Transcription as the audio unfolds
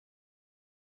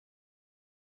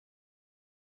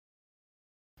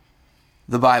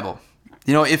the Bible.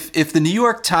 You know, if the New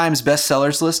York Times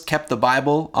bestsellers list kept the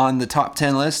Bible on the top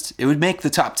 10 list, it would make the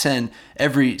top 10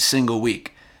 every single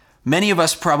week. Many of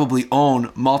us probably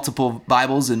own multiple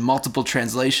Bibles in multiple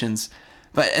translations,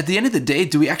 but at the end of the day,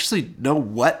 do we actually know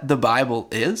what the Bible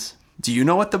is? Do you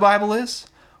know what the Bible is?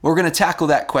 We're going to tackle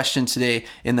that question today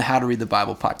in the How to Read the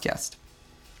Bible podcast.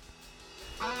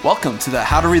 Welcome to the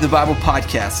How to Read the Bible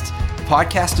podcast, a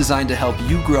podcast designed to help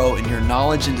you grow in your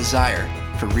knowledge and desire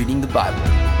for reading the Bible.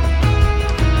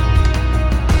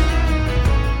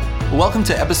 Well, welcome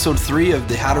to episode 3 of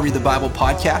the How to Read the Bible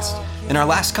podcast. In our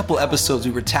last couple episodes,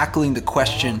 we were tackling the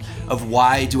question of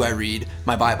why do I read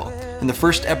my Bible? In the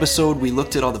first episode, we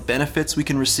looked at all the benefits we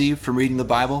can receive from reading the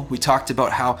Bible. We talked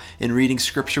about how in reading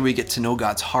Scripture, we get to know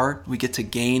God's heart. We get to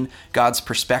gain God's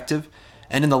perspective.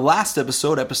 And in the last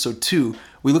episode, episode 2,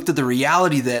 we looked at the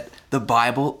reality that the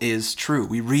Bible is true.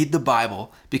 We read the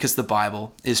Bible because the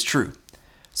Bible is true.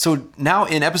 So now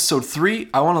in episode 3,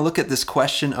 I want to look at this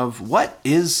question of what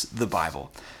is the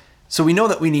Bible? So we know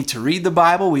that we need to read the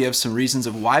Bible. We have some reasons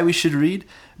of why we should read,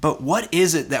 but what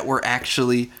is it that we're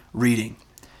actually reading?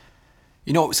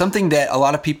 You know, something that a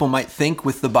lot of people might think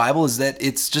with the Bible is that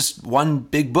it's just one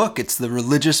big book. It's the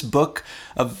religious book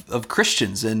of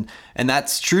Christians, and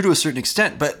that's true to a certain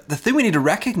extent. But the thing we need to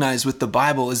recognize with the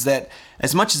Bible is that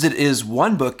as much as it is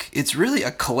one book, it's really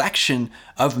a collection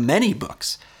of many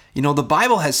books. You know, the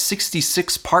Bible has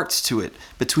 66 parts to it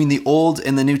between the Old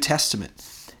and the New Testament.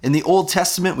 In the Old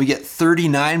Testament, we get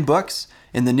 39 books.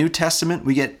 In the New Testament,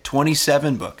 we get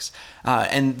 27 books.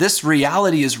 And this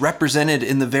reality is represented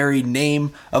in the very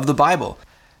name of the Bible.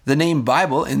 The name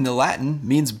Bible in the Latin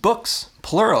means books,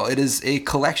 plural. It is a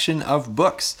collection of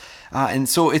books. And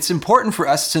so it's important for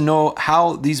us to know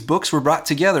how these books were brought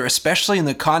together, especially in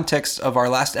the context of our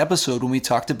last episode when we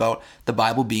talked about the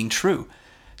Bible being true.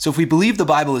 So if we believe the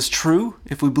Bible is true,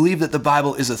 if we believe that the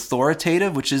Bible is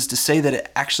authoritative, which is to say that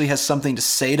it actually has something to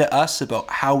say to us about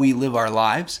how we live our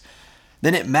lives,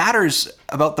 then it matters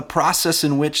about the process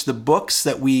in which the books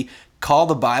that we call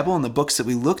the Bible and the books that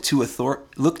we look to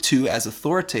as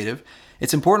authoritative,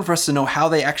 it's important for us to know how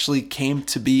they actually came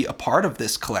to be a part of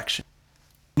this collection.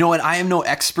 You know, and I am no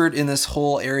expert in this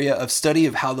whole area of study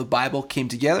of how the Bible came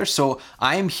together, so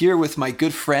I am here with my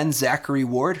good friend Zachary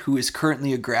Ward, who is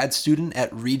currently a grad student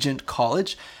at Regent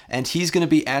College, and he's going to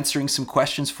be answering some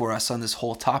questions for us on this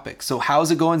whole topic. So how's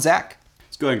it going, Zach?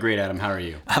 It's going great, Adam. How are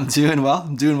you? I'm doing well.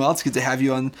 It's good to have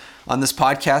you on this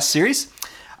podcast series.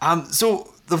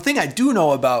 So the thing I do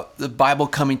know about the Bible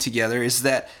coming together is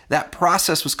that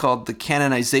process was called the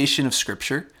canonization of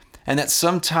Scripture, and that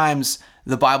sometimes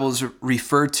the Bible is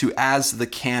referred to as the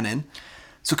canon.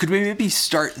 So could we maybe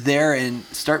start there and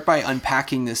start by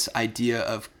unpacking this idea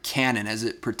of canon as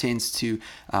it pertains to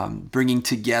bringing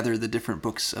together the different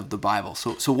books of the Bible?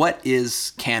 So what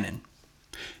is canon?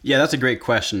 Yeah, that's a great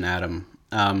question, Adam.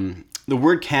 The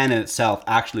word canon itself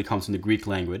actually comes from the Greek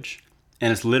language,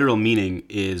 and its literal meaning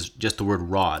is just the word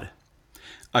rod.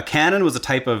 A canon was a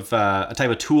type of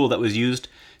tool that was used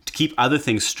to keep other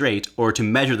things straight or to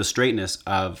measure the straightness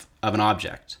of an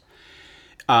object.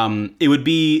 It would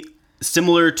be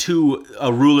similar to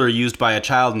a ruler used by a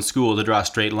child in school to draw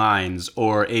straight lines,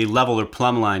 or a level or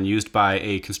plumb line used by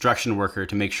a construction worker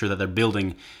to make sure that their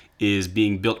building is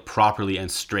being built properly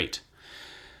and straight.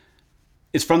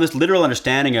 It's from this literal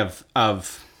understanding of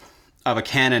a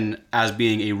canon as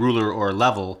being a ruler or a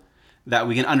level that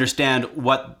we can understand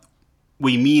what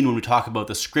we mean when we talk about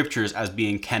the scriptures as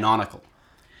being canonical.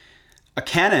 A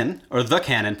canon, or the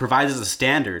canon, provides us a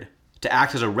standard to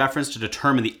act as a reference to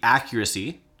determine the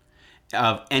accuracy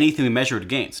of anything we measure it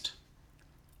against.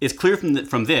 It's clear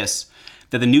from this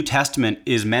that the New Testament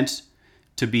is meant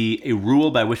to be a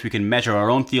rule by which we can measure our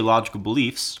own theological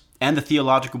beliefs and the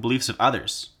theological beliefs of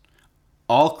others.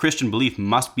 All Christian belief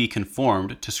must be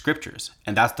conformed to scriptures,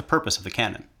 and that's the purpose of the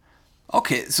canon.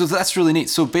 Okay, so that's really neat.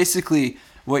 So basically,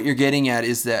 what you're getting at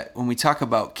is that when we talk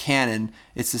about canon,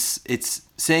 it's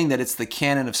saying that it's the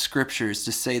canon of scriptures,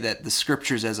 to say that the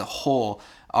scriptures as a whole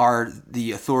are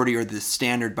the authority or the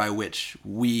standard by which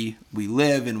we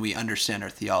live and we understand our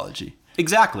theology.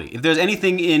 Exactly. If there's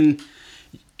anything in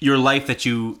your life that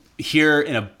you hear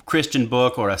in a Christian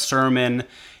book or a sermon,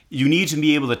 you need to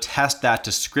be able to test that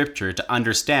to scripture to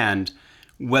understand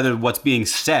whether what's being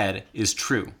said is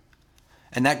true.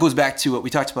 And that goes back to what we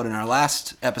talked about in our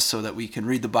last episode, that we can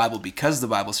read the Bible because the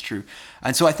Bible's true.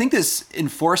 And so I think this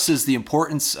enforces the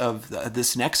importance of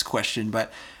this next question. But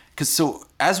so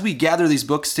as we gather these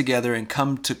books together and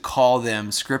come to call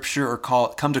them scripture or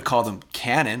come to call them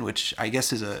canon, which I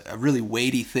guess is a really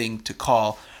weighty thing to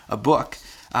call a book,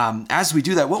 As we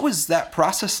do that, what was that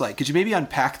process like? Could you maybe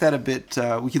unpack that a bit?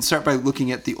 We can start by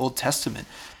looking at the Old Testament.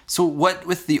 So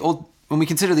when we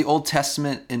consider the Old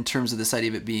Testament in terms of this idea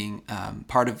of it being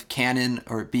part of canon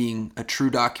or it being a true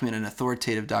document, an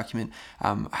authoritative document,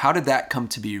 how did that come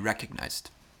to be recognized?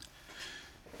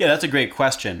 Yeah, that's a great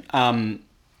question.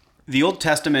 The Old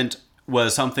Testament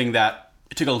was something that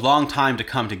it took a long time to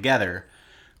come together,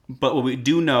 but what we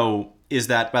do know is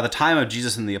that by the time of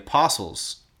Jesus and the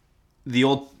apostles,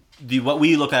 what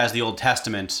we look at as the Old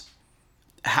Testament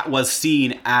was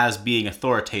seen as being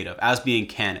authoritative, as being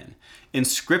canon. In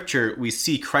Scripture, we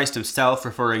see Christ himself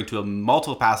referring to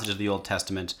multiple passages of the Old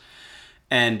Testament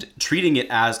and treating it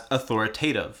as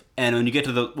authoritative. And when you get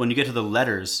to the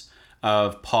letters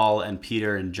of Paul and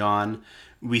Peter and John,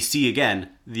 we see again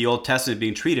the Old Testament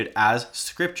being treated as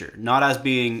Scripture, not as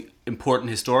being important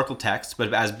historical texts,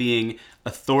 but as being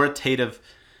authoritative,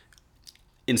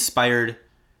 inspired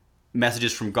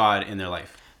messages from God in their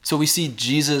life. So we see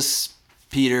Jesus,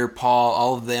 Peter, Paul,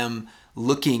 all of them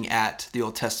looking at the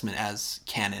Old Testament as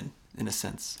canon in a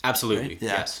sense. Absolutely. Right? Yeah.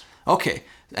 Yes. Okay.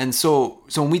 And so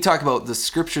when we talk about the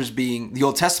Scriptures being, the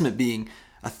Old Testament being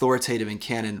authoritative and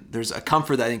canon, there's a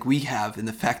comfort that I think we have in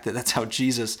the fact that that's how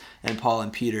Jesus and Paul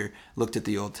and Peter looked at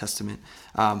the Old Testament.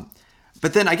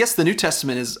 But then I guess the New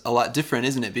Testament is a lot different,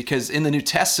 isn't it? Because in the New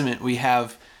Testament, we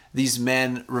have these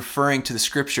men referring to the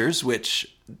Scriptures, which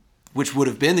would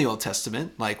have been the Old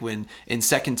Testament, like when in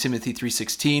 2 Timothy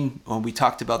 3:16, when we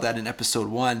talked about that in episode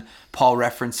 1, Paul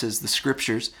references the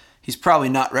Scriptures. He's probably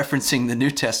not referencing the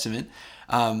New Testament.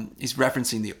 He's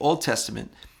referencing the Old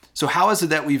Testament. So how is it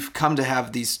that we've come to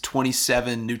have these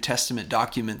 27 New Testament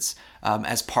documents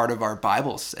as part of our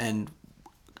Bibles, and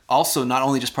also not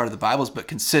only just part of the Bibles, but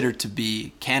considered to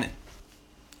be canon?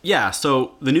 Yeah,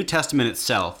 so the New Testament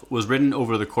itself was written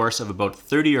over the course of about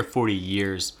 30 or 40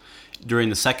 years during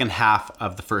the second half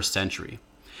of the first century.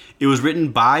 It was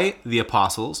written by the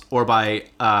apostles or by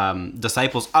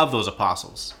disciples of those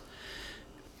apostles.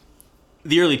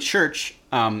 The early church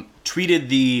treated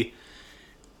the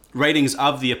writings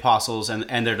of the apostles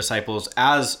and their disciples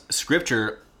as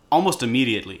Scripture almost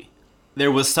immediately.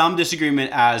 There was some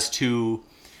disagreement as to,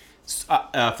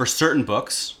 for certain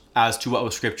books, as to what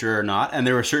was Scripture or not, and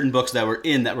there were certain books that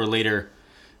were later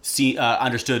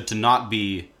understood to not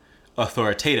be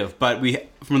authoritative. But we,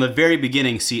 from the very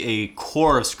beginning, see a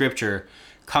core of Scripture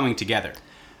coming together.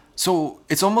 So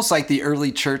it's almost like the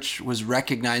early church was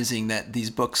recognizing that these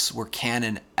books were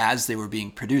canon as they were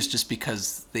being produced, just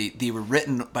because they were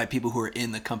written by people who were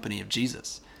in the company of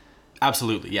Jesus.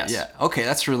 Absolutely, yes. Yeah. Okay,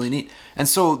 that's really neat. And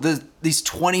so these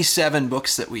 27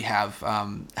 books that we have,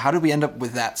 how did we end up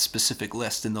with that specific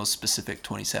list in those specific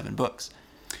 27 books?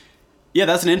 Yeah,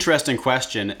 that's an interesting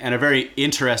question and a very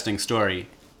interesting story.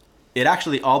 It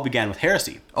actually all began with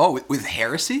heresy. Oh, with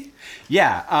heresy?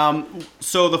 Yeah.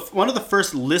 So one of the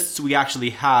first lists we actually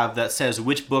have that says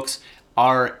which books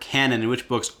are canon and which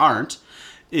books aren't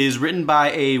is written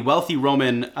by a wealthy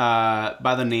Roman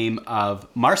by the name of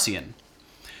Marcion.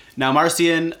 Now,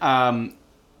 Marcion,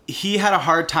 he had a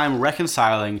hard time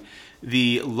reconciling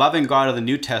the loving God of the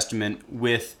New Testament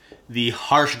with the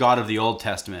harsh God of the Old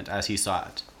Testament, as he saw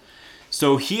it.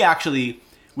 So he actually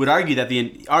would argue that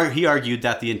he argued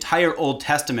that the entire Old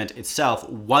Testament itself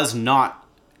was not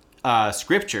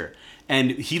Scripture,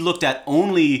 and he looked at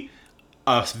only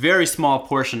a very small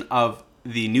portion of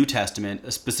the New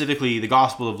Testament, specifically the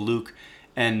Gospel of Luke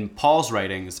and Paul's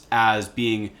writings, as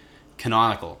being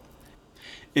canonical.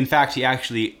 In fact, he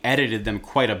actually edited them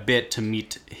quite a bit to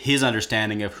meet his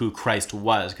understanding of who Christ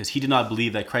was, because he did not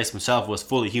believe that Christ himself was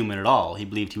fully human at all. He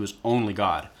believed he was only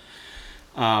God.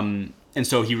 And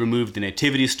so he removed the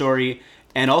nativity story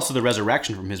and also the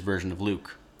resurrection from his version of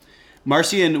Luke.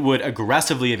 Marcion would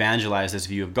aggressively evangelize this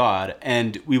view of God,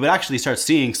 and we would actually start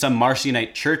seeing some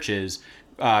Marcionite churches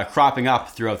cropping up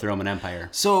throughout the Roman Empire.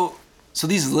 So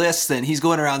these lists, then, he's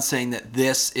going around saying that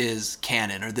this is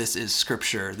canon, or this is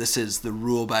Scripture, this is the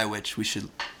rule by which we should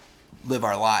live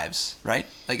our lives, right?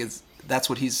 Like that's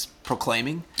what he's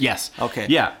proclaiming? Yes. Okay.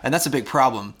 Yeah. And that's a big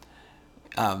problem,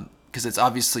 because it's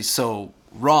obviously so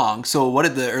wrong. So what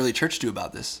did the early church do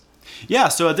about this? Yeah,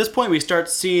 so at this point we start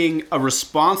seeing a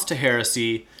response to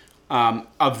heresy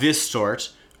of this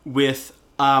sort with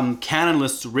canon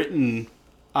lists written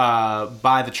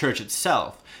by the church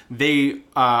itself. They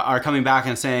are coming back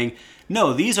and saying,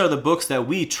 no, these are the books that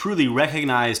we truly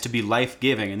recognize to be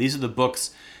life-giving, and these are the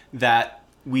books that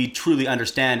we truly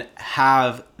understand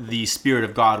have the Spirit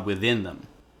of God within them.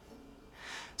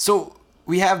 So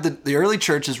we have the early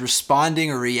church is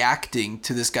responding or reacting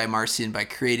to this guy Marcion by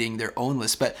creating their own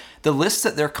list. But the lists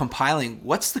that they're compiling,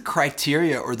 what's the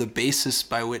criteria or the basis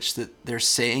by which that they're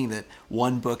saying that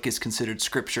one book is considered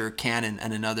scripture canon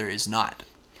and another is not?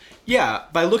 Yeah,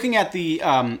 by looking at the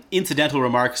incidental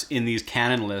remarks in these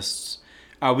canon lists,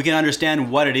 we can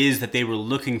understand what it is that they were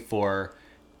looking for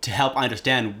to help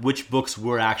understand which books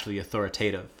were actually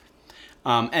authoritative.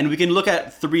 And we can look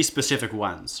at three specific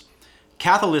ones: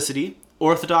 Catholicity,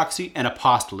 Orthodoxy, and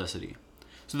Apostolicity.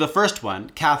 So the first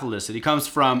one, Catholicity, comes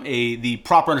from the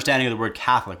proper understanding of the word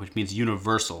Catholic, which means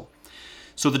universal.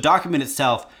 So the document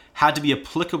itself had to be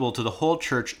applicable to the whole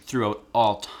church throughout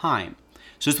all time.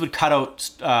 So this would cut out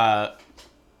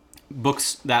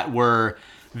books that were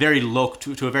very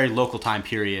local to a very local time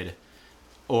period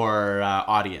or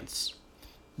audience.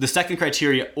 The second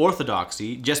criteria,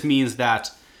 Orthodoxy, just means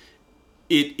that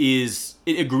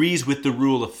it agrees with the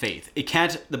rule of faith.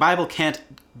 The Bible can't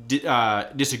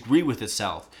disagree with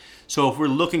itself. So if we're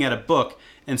looking at a book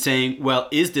and saying, well,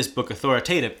 is this book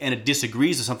authoritative, and it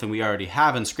disagrees with something we already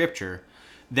have in Scripture,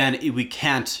 then we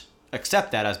can't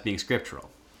accept that as being scriptural.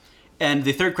 And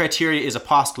the third criteria is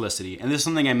apostolicity, and this is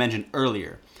something I mentioned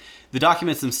earlier. The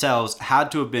documents themselves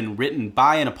had to have been written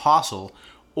by an apostle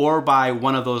or by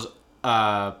one of those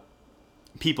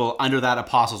people under that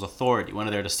apostle's authority, one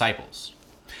of their disciples.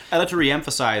 I'd like to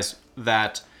reemphasize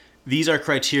that these are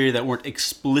criteria that weren't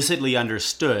explicitly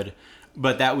understood,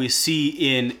 but that we see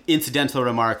in incidental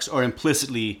remarks or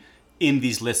implicitly in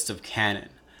these lists of canon.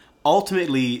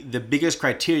 Ultimately, the biggest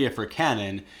criteria for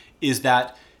canon is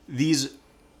that these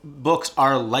books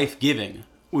are life-giving.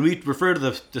 When we refer to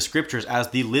the scriptures as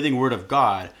the living word of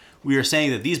God, we are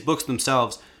saying that these books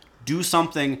themselves do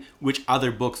something which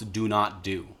other books do not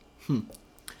do.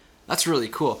 That's really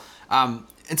cool. And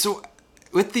so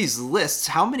with these lists,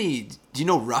 do you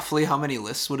know roughly how many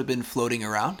lists would have been floating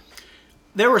around?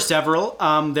 There were several.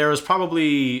 There was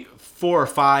probably 4 or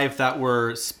 5 that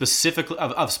were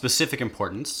of specific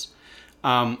importance.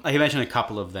 I can mention a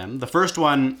couple of them. The first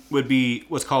one would be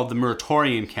what's called the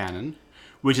Muratorian Canon,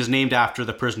 which is named after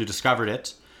the person who discovered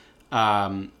it.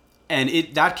 And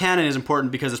that canon is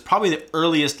important because it's probably the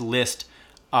earliest list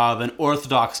of an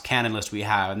Orthodox canon list we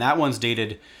have. And that one's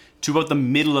dated to about the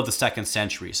middle of the 2nd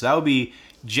century. So that would be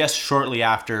just shortly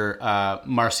after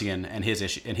Marcion and his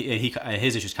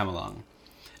issues come along.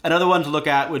 Another one to look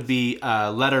at would be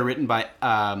a letter written by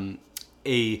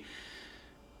a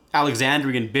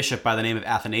Alexandrian bishop by the name of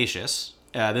Athanasius.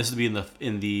 This would be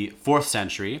in the 4th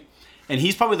century. And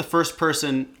he's probably the first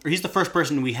person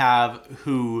we have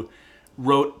who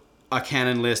wrote a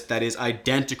canon list that is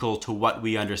identical to what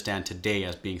we understand today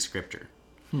as being scripture.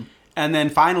 And then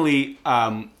finally,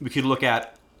 we could look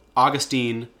at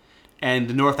Augustine and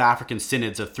the North African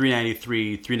synods of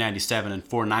 393, 397, and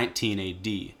 419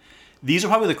 AD. These are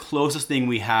probably the closest thing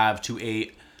we have to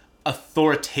a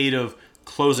authoritative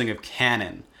closing of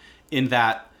canon, in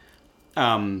that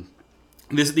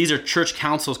these are church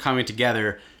councils coming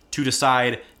together to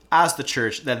decide as the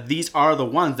church that these are the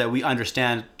ones that we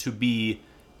understand to be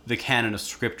the canon of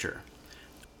Scripture.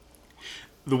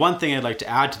 The one thing I'd like to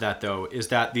add to that, though, is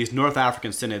that these North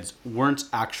African synods weren't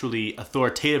actually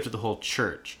authoritative to the whole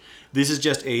church. This is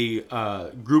just a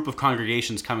group of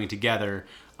congregations coming together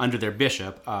under their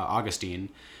bishop, Augustine,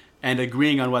 and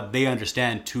agreeing on what they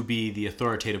understand to be the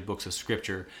authoritative books of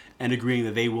Scripture, and agreeing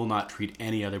that they will not treat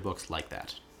any other books like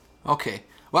that. Okay.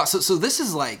 Wow, so this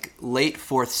is like late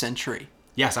 4th century.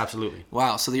 Yes, absolutely.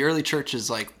 Wow, so the early church is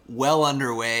like well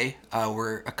underway.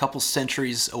 We're a couple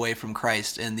centuries away from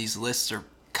Christ, and these lists are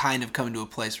kind of coming to a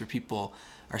place where people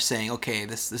are saying, okay,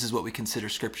 this is what we consider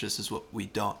scripture, this is what we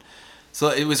don't. So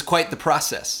it was quite the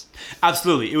process.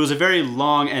 Absolutely. It was a very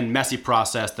long and messy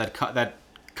process that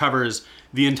covers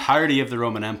the entirety of the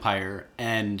Roman Empire,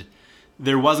 and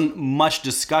there wasn't much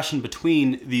discussion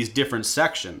between these different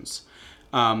sections,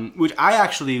 which I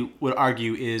actually would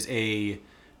argue is a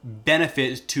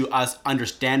benefit to us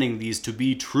understanding these to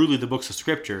be truly the books of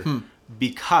Scripture,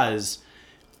 because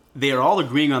they are all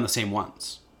agreeing on the same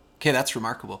ones. Okay, that's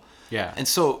remarkable. Yeah. And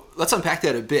so let's unpack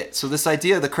that a bit. So this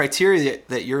idea, the criteria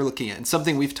that you're looking at, and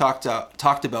something we've talked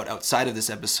about outside of this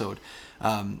episode,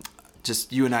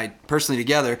 just you and I personally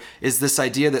together, is this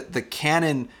idea that the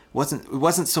canon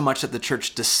wasn't so much that the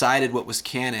church decided what was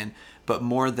canon, but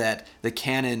more that the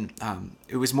canon,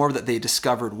 it was more that they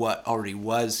discovered what already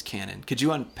was canon. Could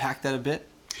you unpack that a bit?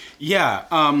 Yeah.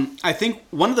 I think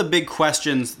one of the big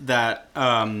questions that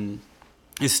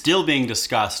is still being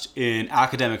discussed in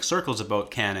academic circles about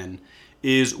canon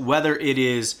is whether it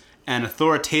is an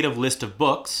authoritative list of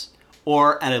books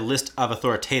or a list of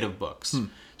authoritative books.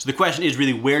 So the question is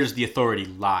really, where does the authority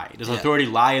lie? Does the authority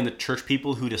lie in the church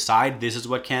people who decide this is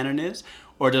what canon is?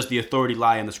 Or does the authority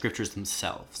lie in the scriptures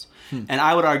themselves? And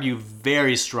I would argue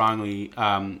very strongly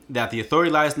that the authority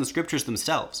lies in the scriptures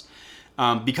themselves.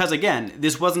 Because again,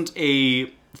 this wasn't a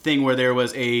thing where there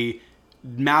was a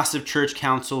massive church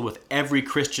council with every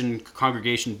Christian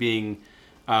congregation being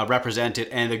represented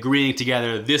and agreeing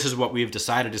together, this is what we've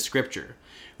decided is scripture.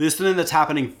 This is something that's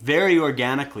happening very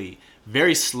organically,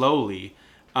 very slowly,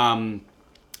 and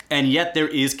yet there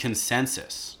is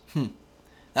consensus.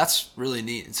 That's really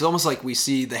neat. It's almost like we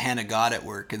see the hand of God at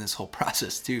work in this whole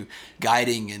process too,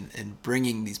 guiding and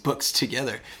bringing these books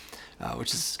together,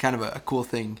 which is kind of a cool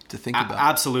thing to think about.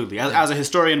 Absolutely. As a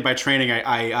historian by training,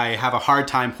 I have a hard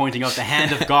time pointing out the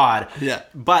hand of God. Yeah.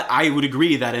 But I would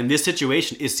agree that in this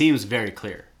situation, it seems very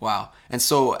clear. Wow. And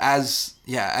so as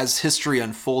history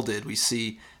unfolded, we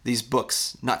see these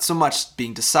books not so much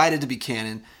being decided to be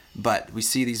canon, but we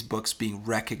see these books being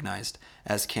recognized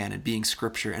as canon, being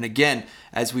scripture. And again,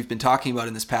 as we've been talking about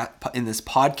in this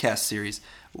podcast series,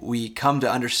 we come to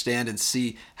understand and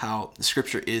see how the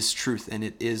scripture is truth and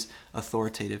it is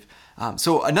authoritative.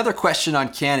 So another question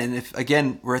on canon, if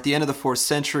again, we're at the end of the 4th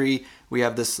century, we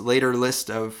have this later list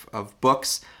of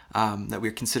books that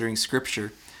we're considering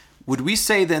scripture. Would we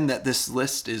say then that this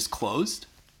list is closed?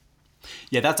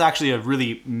 Yeah, that's actually a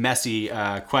really messy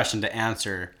question to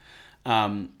answer.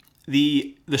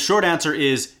 The short answer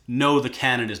is no, the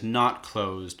canon is not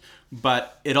closed,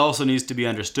 but it also needs to be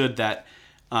understood that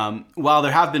while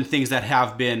there have been things that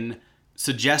have been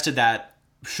suggested that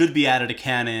should be added to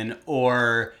canon,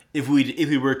 or if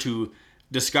we were to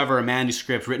discover a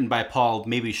manuscript written by Paul,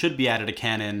 maybe should be added to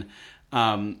canon,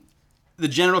 the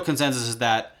general consensus is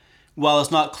that while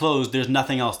it's not closed, there's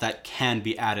nothing else that can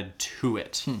be added to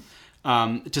it.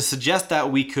 To suggest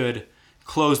that we could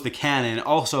close the canon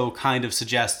also kind of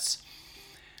suggests,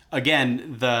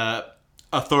 again, the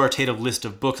authoritative list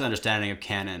of books understanding of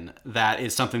canon, that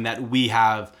is something that we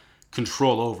have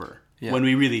control over when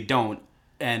we really don't,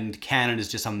 and canon is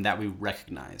just something that we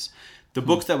recognize. The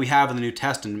books that we have in the New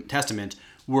Testament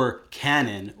were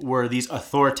canon, were these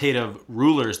authoritative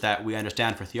rulers that we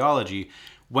understand for theology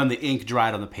when the ink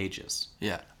dried on the pages.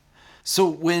 Yeah.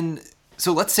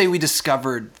 So let's say we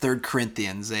discovered 3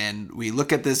 Corinthians and we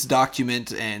look at this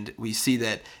document and we see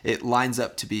that it lines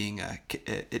up to being,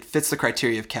 it fits the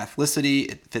criteria of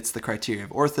Catholicity, it fits the criteria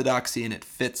of orthodoxy, and it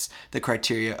fits the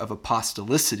criteria of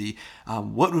apostolicity.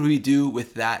 What would we do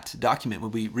with that document?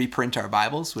 Would we reprint our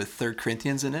Bibles with 3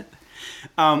 Corinthians in it?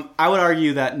 I would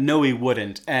argue that no, we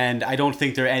wouldn't. And I don't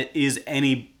think there is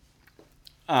any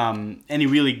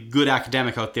really good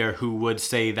academic out there who would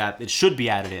say that it should be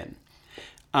added in.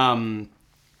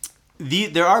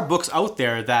 There are books out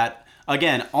there that,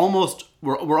 again,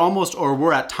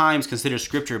 were at times considered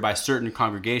scripture by certain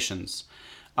congregations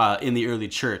in the early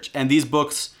church, and these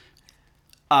books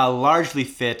largely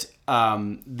fit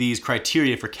these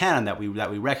criteria for canon that we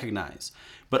recognize,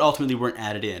 but ultimately weren't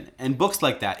added in. And books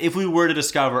like that, if we were to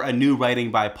discover a new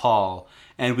writing by Paul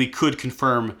and we could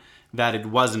confirm that it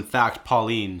was in fact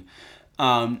Pauline,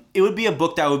 it would be a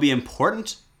book that would be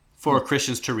important for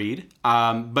Christians to read,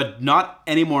 but not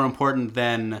any more important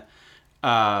than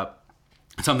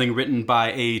something written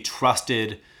by a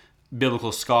trusted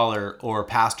biblical scholar or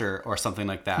pastor or something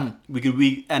like that.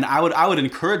 I would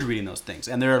encourage reading those things.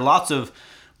 And there are lots of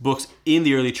books in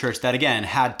the early church that, again,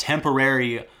 had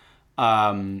temporary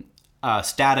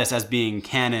status as being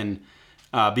canon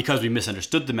because we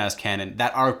misunderstood them as canon,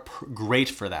 that are great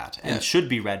for that and should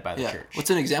be read by the church. What's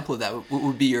an example of that? What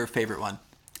would be your favorite one?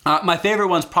 My favorite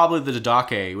one's probably the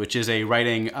Didache, which is a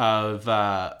writing of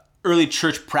early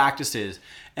church practices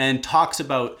and talks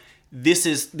about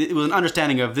it was an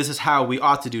understanding of this is how we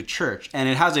ought to do church. And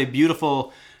it has a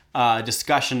beautiful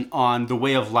discussion on the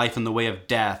way of life and the way of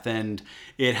death. And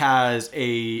it has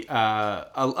a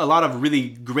lot of really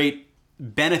great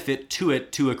benefit to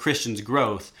it, to a Christian's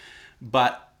growth,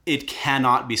 but it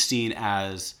cannot be seen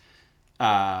as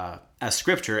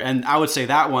scripture. And I would say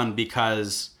that one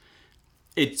because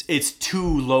it's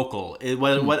too local.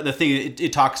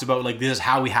 It talks about, like, this is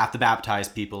how we have to baptize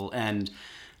people, and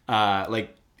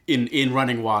like in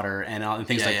running water and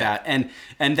things like that.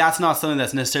 And that's not something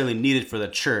that's necessarily needed for the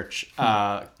church,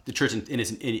 the church in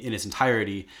its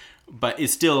entirety, but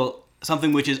it's still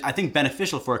something which is, I think,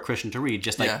 beneficial for a Christian to read,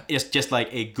 it's just like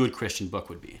a good Christian book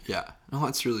would be. Yeah. Oh,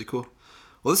 that's really cool.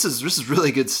 Well, this is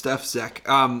really good stuff, Zach.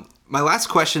 My last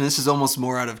question, this is almost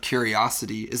more out of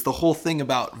curiosity, is the whole thing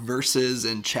about verses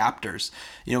and chapters.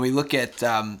 You know, we look at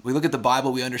the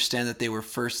Bible, we understand that they were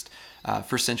first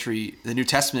century, the New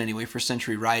Testament anyway, first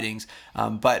century writings.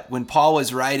 But when Paul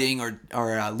was writing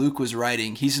or Luke was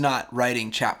writing, he's not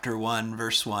writing chapter 1,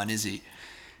 verse 1, is he?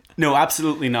 No,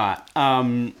 absolutely not.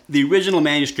 The original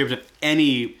manuscript of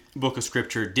any book of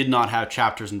Scripture did not have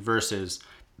chapters and verses.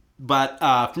 But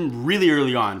from really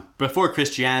early on, before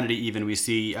Christianity even, we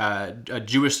see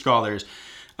Jewish scholars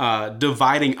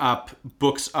dividing up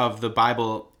books of the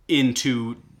Bible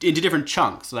into different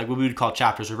chunks, like what we would call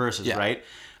chapters or verses, right?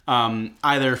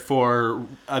 Either for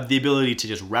the ability to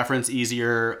just reference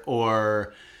easier,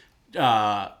 or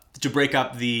to break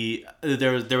up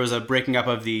there was a breaking up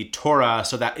of the Torah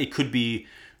so that it could be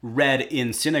read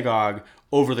in synagogue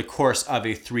over the course of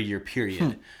a 3-year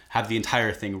period. Have the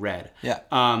entire thing read. Yeah.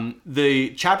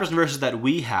 The chapters and verses that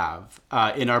we have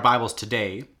in our Bibles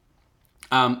today,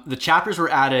 the chapters were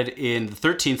added in the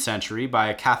 13th century by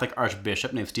a Catholic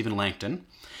archbishop named Stephen Langton,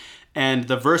 and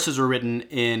the verses were written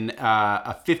in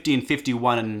a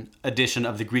 1551 edition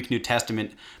of the Greek New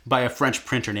Testament by a French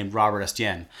printer named Robert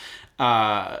Estienne.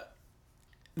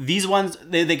 These ones,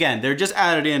 they're just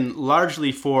added in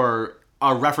largely for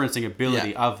our referencing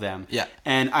ability of them. Yeah.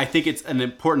 And I think it's an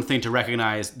important thing to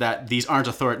recognize that these aren't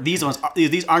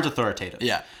authoritative.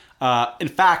 Yeah. In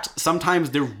fact,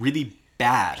 sometimes they're really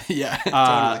bad. Yeah.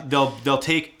 Totally. They'll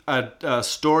take a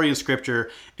story in Scripture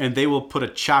and they will put a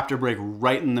chapter break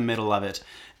right in the middle of it.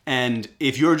 And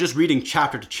if you're just reading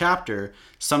chapter to chapter,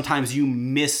 sometimes you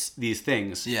miss these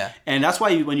things. Yeah. And that's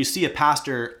why when you see a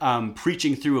pastor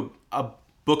preaching through a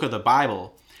book of the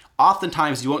Bible,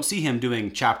 oftentimes you won't see him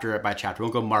doing chapter by chapter. He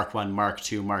won't go Mark 1, Mark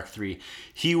 2, Mark 3.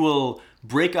 He will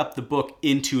break up the book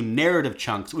into narrative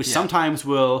chunks, which sometimes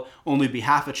will only be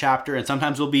half a chapter, and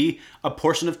sometimes will be a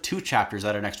portion of 2 chapters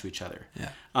that are next to each other. Yeah.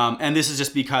 And this is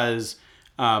just because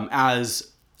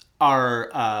as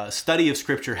our study of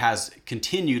Scripture has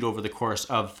continued over the course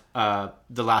of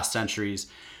the last centuries,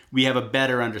 we have a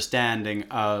better understanding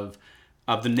of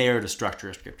the narrative structure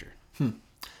of Scripture.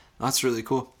 That's really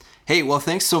cool. Hey, well,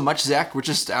 thanks so much, Zach. We're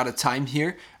just out of time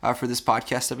here for this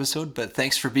podcast episode, but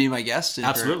thanks for being my guest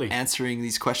and for answering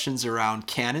these questions around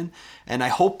canon. And I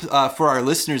hope for our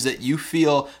listeners that you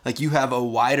feel like you have a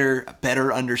wider,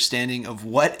 better understanding of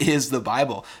what is the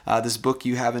Bible, this book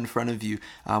you have in front of you.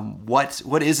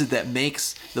 What is it that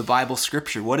makes the Bible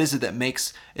Scripture? What is it that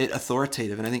makes it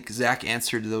authoritative? And I think Zach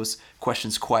answered those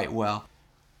questions quite well.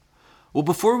 Well,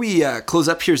 before we close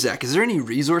up here, Zach, is there any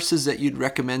resources that you'd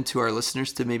recommend to our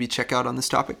listeners to maybe check out on this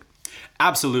topic?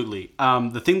 Absolutely.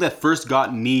 The thing that first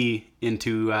got me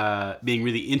into being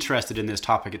really interested in this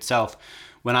topic itself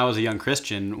when I was a young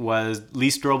Christian was Lee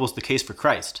Strobel's The Case for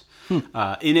Christ. In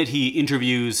it, he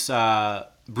interviews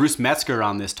Bruce Metzger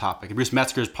on this topic. Bruce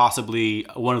Metzger is possibly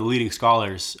one of the leading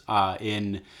scholars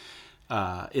in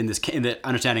the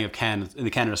understanding of the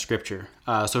Canon of Scripture.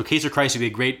 So Case for Christ would be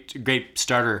a great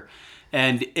starter.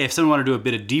 And if someone wanted to do a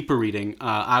bit of deeper reading,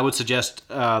 I would suggest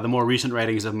the more recent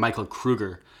writings of Michael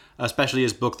Kruger, especially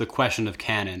his book, The Question of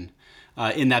Canon.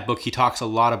 In that book, he talks a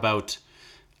lot about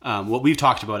what we've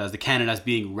talked about as the canon as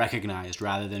being recognized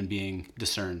rather than being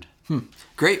discerned.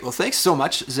 Great. Well, thanks so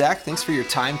much, Zach. Thanks for your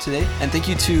time today. And thank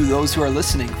you to those who are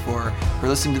listening for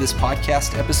listening to this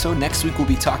podcast episode. Next week, we'll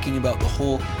be talking about the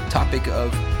whole topic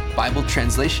of Bible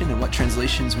translation and what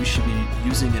translations we should be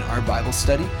using in our Bible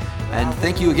study. And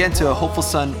thank you again to Hopeful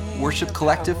Son Worship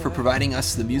Collective for providing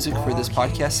us the music for this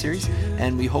podcast series.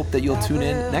 And we hope that you'll tune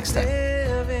in next time.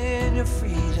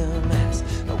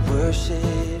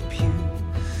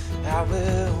 I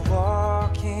will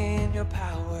walk in your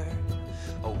power,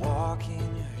 walk in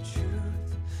your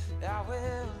truth. I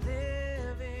will